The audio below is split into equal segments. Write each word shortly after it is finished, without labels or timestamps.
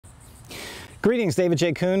Greetings, David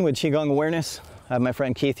J. Coon with Qigong Awareness. I have my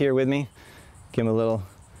friend Keith here with me. Give him a little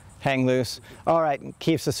hang loose. All right,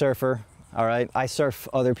 Keith's a surfer. All right, I surf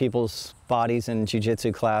other people's bodies in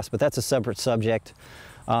jiu-jitsu class, but that's a separate subject.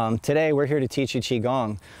 Today we're here to teach you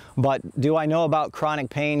Qigong. But do I know about chronic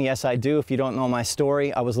pain? Yes, I do. If you don't know my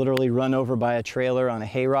story, I was literally run over by a trailer on a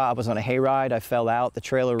hayride. I was on a hayride. I fell out. The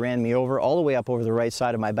trailer ran me over all the way up over the right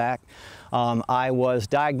side of my back. I was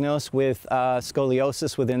diagnosed with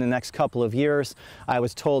scoliosis within the next couple of years. I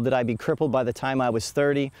was told that I'd be crippled by the time I was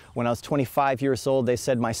 30. When I was 25 years old, they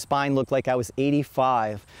said my spine looked like I was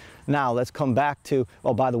 85. Now let's come back to,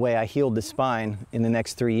 oh, by the way, I healed the spine in the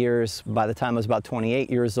next 3 years by the time I was about 28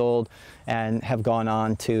 years old, and have gone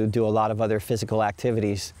on to do a lot of other physical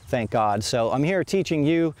activities, thank God. So I'm here teaching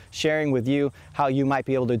you, sharing with you how you might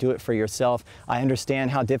be able to do it for yourself. I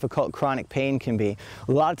understand how difficult chronic pain can be.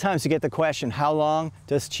 A lot of times you get the question, how long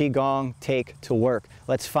does Qigong take to work?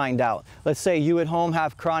 Let's find out. Let's say you at home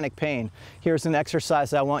have chronic pain. Here's an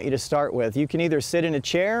exercise I want you to start with. You can either sit in a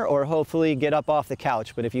chair or hopefully get up off the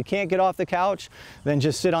couch. But if you can't get off the couch, then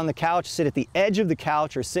just sit on the couch, sit at the edge of the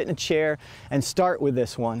couch or sit in a chair and start with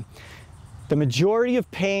this one. The majority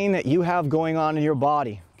of pain that you have going on in your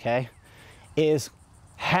body, okay, is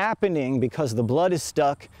happening because the blood is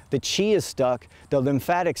stuck, the qi is stuck, the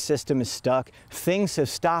lymphatic system is stuck, things have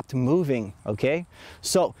stopped moving, okay?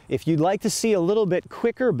 So if you'd like to see a little bit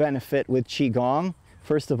quicker benefit with Qigong,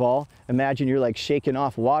 first of all, imagine you're like shaking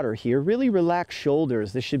off water here. Really relax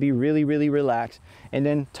shoulders. This should be really, really relaxed. And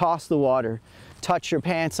then toss the water. Touch your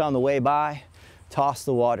pants on the way by, toss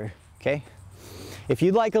the water, okay? If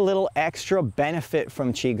you'd like a little extra benefit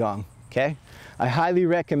from Qigong, okay, I highly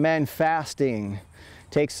recommend fasting.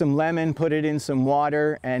 Take some lemon, put it in some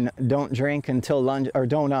water, and don't drink until lunch, or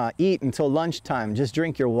don't eat until lunchtime. Just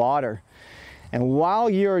drink your water. And while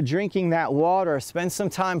you're drinking that water, spend some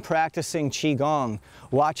time practicing Qigong.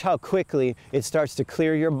 Watch how quickly it starts to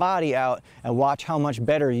clear your body out, and watch how much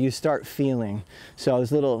better you start feeling. So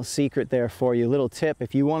there's a little secret there for you, a little tip.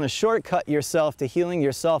 If you want to shortcut yourself to healing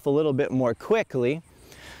yourself a little bit more quickly,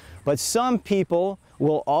 but some people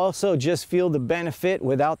will also just feel the benefit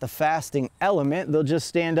without the fasting element. They'll just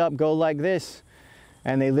stand up, go like this.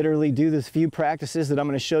 And they literally do this few practices that I'm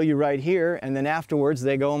going to show you right here, and then afterwards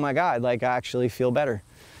they go, oh my God, like I actually feel better.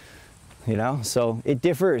 You know, so it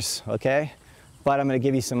differs, okay? But I'm going to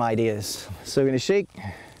give you some ideas. So we're going to shake.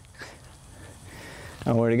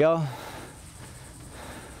 And where to go.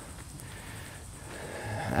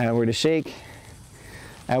 And where to shake.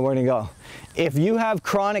 And where to go. If you have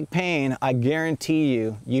chronic pain, I guarantee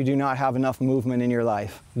you, you do not have enough movement in your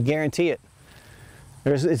life. Guarantee it.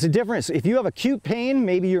 It's a difference. If you have acute pain,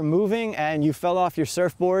 maybe you're moving and you fell off your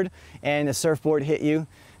surfboard and the surfboard hit you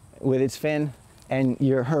with its fin and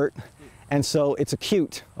you're hurt. And so it's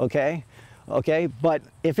acute, okay? Okay, but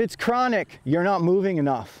if it's chronic, you're not moving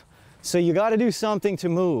enough. So you got to do something to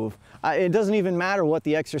move. It doesn't even matter what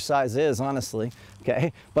the exercise is, honestly,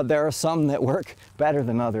 okay? But there are some that work better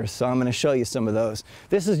than others, so I'm going to show you some of those.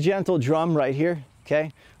 This is gentle drum right here,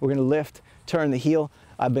 okay? We're going to lift, turn the heel.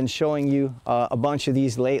 I've been showing you a bunch of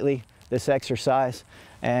these lately, this exercise,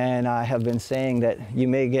 and I have been saying that you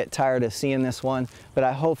may get tired of seeing this one, but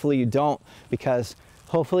hopefully you don't, because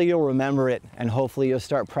hopefully you'll remember it, and hopefully you'll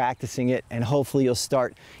start practicing it, and hopefully you'll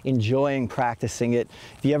start enjoying practicing it.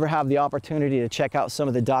 If you ever have the opportunity to check out some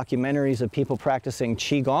of the documentaries of people practicing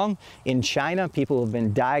Qigong in China, people who have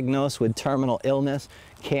been diagnosed with terminal illness,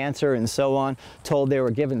 cancer and so on, told they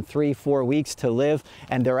were given 3-4 weeks to live,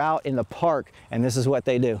 and they're out in the park, and this is what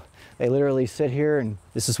they do. They literally sit here, and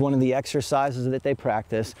this is one of the exercises that they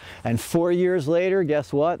practice. And 4 years later,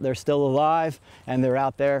 guess what? They're still alive, and they're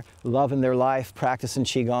out there loving their life, practicing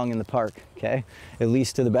Qigong in the park, okay? At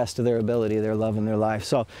least to the best of their ability, they're loving their life.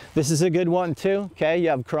 So this is a good one too, okay? You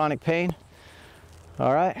have chronic pain.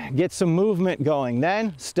 All right, get some movement going.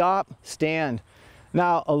 Then stop, stand.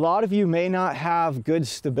 Now, a lot of you may not have good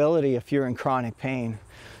stability if you're in chronic pain.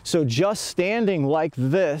 So just standing like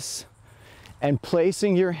this and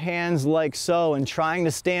placing your hands like so and trying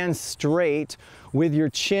to stand straight with your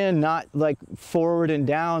chin not like forward and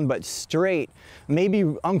down but straight may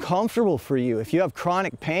be uncomfortable for you if you have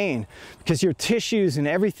chronic pain, because your tissues and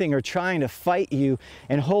everything are trying to fight you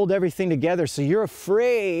and hold everything together, so you're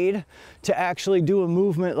afraid to actually do a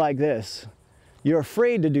movement like this. You're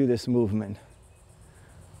afraid to do this movement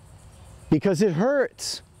because it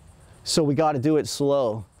hurts. So we got to do it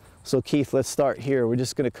slow. So Keith, let's start here. We're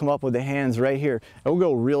just going to come up with the hands right here, and we'll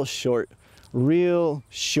go real short,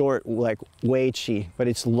 like Wei Chi, but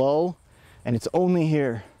it's low and it's only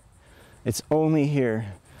here. It's only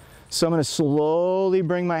here. So I'm going to slowly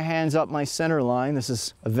bring my hands up my center line. This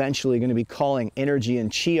is eventually going to be calling energy and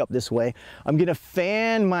chi up this way. I'm going to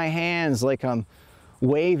fan my hands like I'm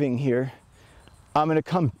waving here. I'm going to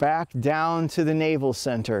come back down to the navel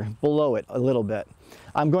center, below it a little bit.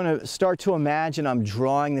 I'm going to start to imagine I'm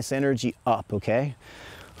drawing this energy up, okay?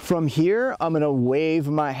 From here, I'm going to wave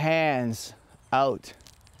my hands out,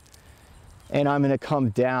 and I'm going to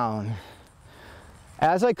come down.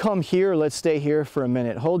 As I come here, let's stay here for a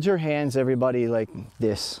minute. Hold your hands, everybody, like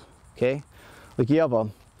this, okay? Like you have a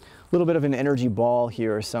little bit of an energy ball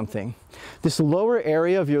here or something. This lower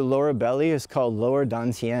area of your lower belly is called lower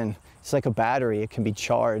dantian. It's like a battery, it can be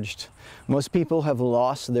charged. Most people have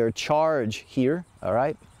lost their charge here, all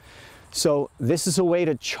right? So this is a way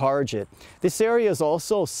to charge it. This area is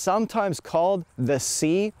also sometimes called the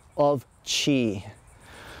sea of chi.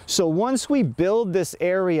 So once we build this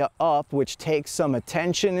area up, which takes some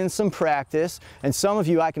attention and some practice, and some of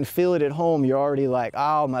you, I can feel it at home, you're already like,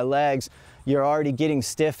 oh, my legs, you're already getting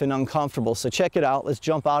stiff and uncomfortable. So check it out. Let's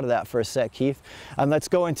jump out of that for a sec, Keith. And let's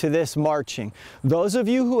go into this marching. Those of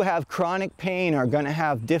you who have chronic pain are going to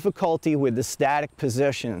have difficulty with the static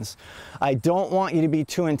positions. I don't want you to be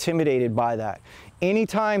too intimidated by that.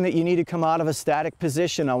 Anytime that you need to come out of a static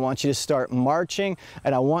position, I want you to start marching,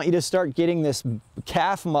 and I want you to start getting this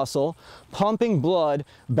calf muscle pumping blood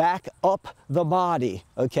back up the body,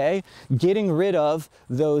 okay? Getting rid of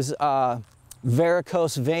those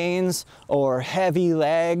varicose veins or heavy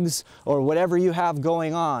legs or whatever you have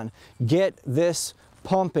going on. Get this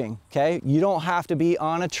pumping, okay? You don't have to be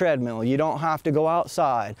on a treadmill. You don't have to go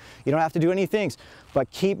outside. You don't have to do any things,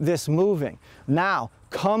 but keep this moving. Now,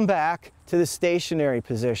 come back to the stationary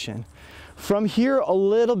position. From here, a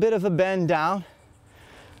little bit of a bend down.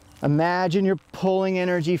 Imagine you're pulling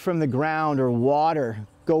energy from the ground or water.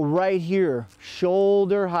 Go right here,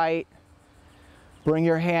 shoulder height. Bring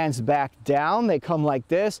your hands back down. They come like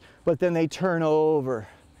this, but then they turn over.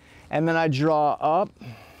 And then I draw up,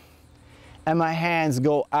 and my hands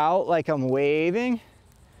go out like I'm waving.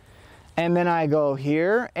 And then I go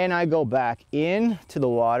here, and I go back in to the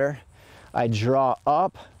water. I draw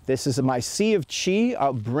up. This is my sea of chi.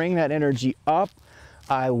 I'll bring that energy up.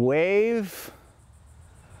 I wave.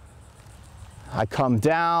 I come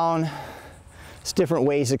down. There's different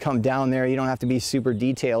ways to come down there. You don't have to be super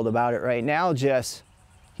detailed about it right now. Just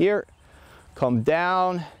here, come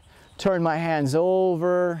down, turn my hands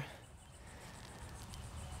over.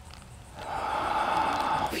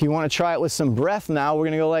 If you want to try it with some breath now, we're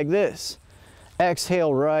going to go like this.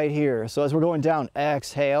 Exhale right here. So as we're going down,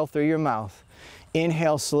 exhale through your mouth.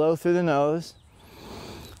 Inhale slow through the nose.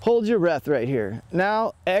 Hold your breath right here.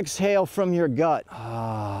 Now exhale from your gut.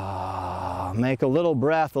 Make a little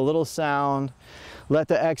breath, a little sound. Let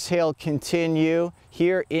the exhale continue.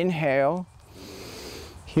 Here, inhale.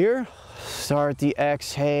 Here, start the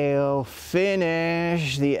exhale.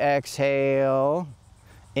 Finish the exhale.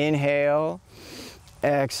 Inhale.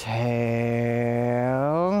 Exhale.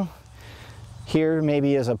 Here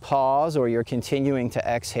maybe is a pause, or you're continuing to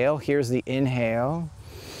exhale. Here's the inhale.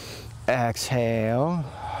 Exhale.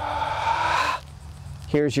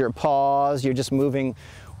 Here's your pause. You're just moving,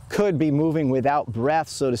 could be moving without breath,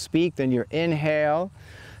 so to speak. Then your inhale,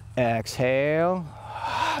 exhale.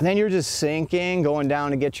 Then you're just sinking, going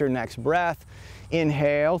down to get your next breath.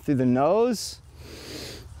 Inhale through the nose.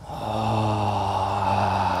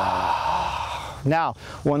 Now,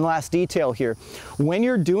 one last detail here. When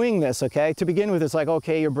you're doing this, okay, to begin with, it's like,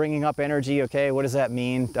 okay, you're bringing up energy, okay, what does that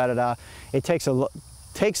mean, da-da-da. It takes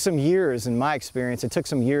some years, in my experience, it took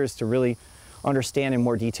some years to really understand in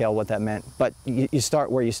more detail what that meant, but you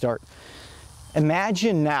start where you start.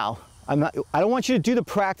 Imagine now, I don't want you to do the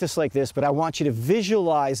practice like this, but I want you to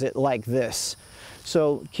visualize it like this.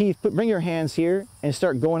 So Keith, bring your hands here and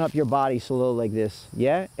start going up your body slow like this,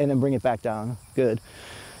 yeah? And then bring it back down, good.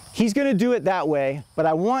 He's gonna do it that way, but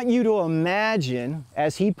I want you to imagine,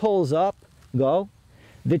 as he pulls up, go,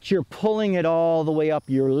 that you're pulling it all the way up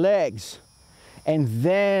your legs and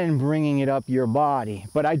then bringing it up your body.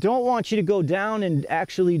 But I don't want you to go down and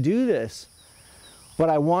actually do this, but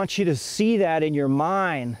I want you to see that in your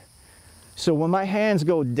mind. So when my hands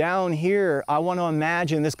go down here, I want to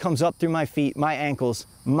imagine this comes up through my feet, my ankles,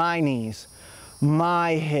 my knees,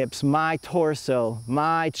 my hips, my torso,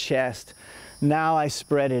 my chest. Now I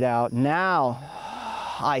spread it out. Now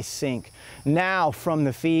I sink. Now from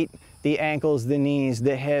the feet, the ankles, the knees,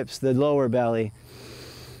 the hips, the lower belly,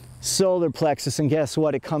 solar plexus, and guess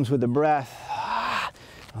what? It comes with the breath.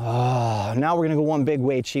 Now we're gonna go one big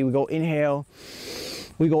way, Chi. We go inhale,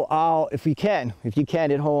 we go out, if you can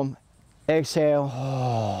at home, exhale.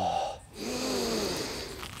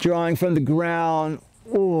 Drawing from the ground,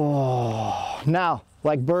 Oh. Now,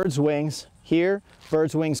 like bird's wings, here,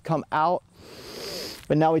 bird's wings come out,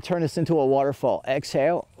 but now we turn this into a waterfall.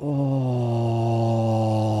 Exhale. Oh.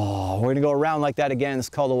 We're gonna go around like that again. It's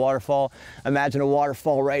called a waterfall. Imagine a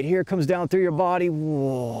waterfall right here, comes down through your body.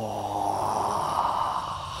 Whoa.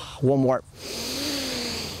 One more.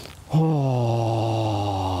 Oh.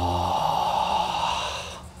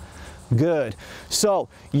 Good. So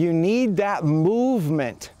you need that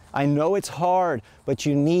movement. I know it's hard, but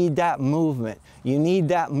you need that movement. You need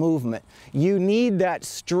that movement. You need that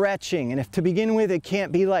stretching. And if to begin with, it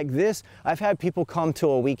can't be like this. I've had people come to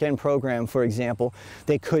a weekend program, for example.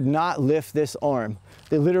 They could not lift this arm.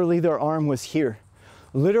 They literally, their arm was here.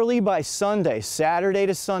 Literally by Sunday, Saturday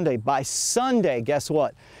to Sunday, by Sunday, guess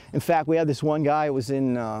what? In fact, we had this one guy, it was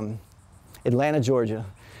in Atlanta, Georgia,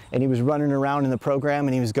 and he was running around in the program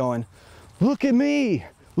and he was going, "Look at me.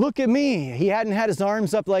 Look at me." He hadn't had his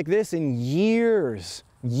arms up like this in years.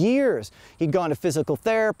 He'd gone to physical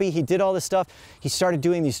therapy, he did all this stuff. He started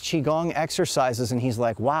doing these Qigong exercises and he's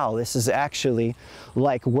like, wow, this is actually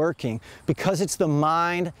like working. Because it's the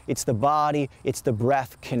mind, it's the body, it's the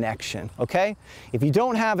breath connection, okay? If you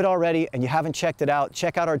don't have it already and you haven't checked it out,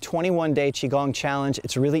 check out our 21-day Qigong challenge.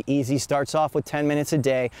 It's really easy, starts off with 10 minutes a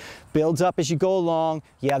day, builds up as you go along,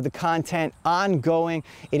 you have the content ongoing.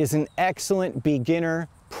 It is an excellent beginner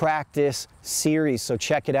practice series, so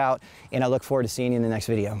check it out, and I look forward to seeing you in the next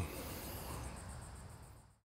video.